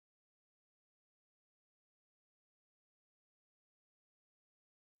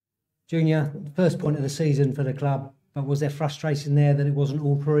Junior, first point of the season for the club, but was there frustration there that it wasn't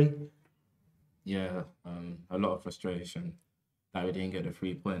all three? Yeah, a lot of frustration that we didn't get the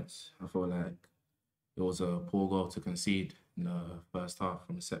 3 points. I feel like it was a poor goal to concede in the first half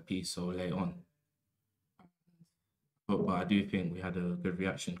from a set piece so late on. But I do think we had a good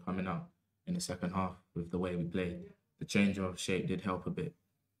reaction coming out in the second half with the way we played. The change of shape did help a bit.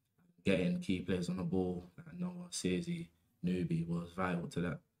 Getting key players on the ball, like Noah, Searcy, Newby, was vital to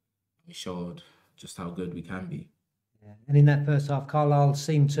that. We showed just how good we can be. Yeah. And in that first half, Carlisle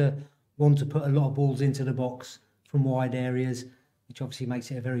seemed to want to put a lot of balls into the box from wide areas, which obviously makes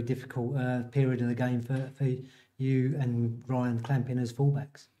it a very difficult period of the game for you and Ryan clamping as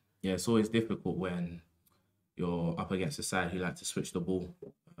fullbacks. Yeah, it's always difficult when you're up against a side who like to switch the ball.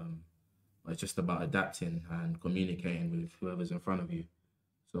 It's just about adapting and communicating with whoever's in front of you.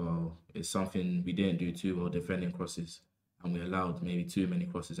 So it's something we didn't do too well defending crosses, and we allowed maybe too many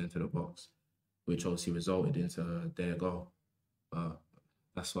crosses into the box, which obviously resulted into their goal. But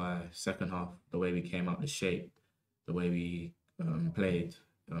that's why second half, the way we came out, the shape, the way we played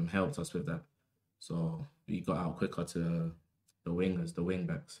helped us with that. So we got out quicker to the wingers, the wing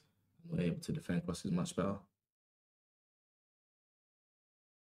backs, and were able to defend crosses much better.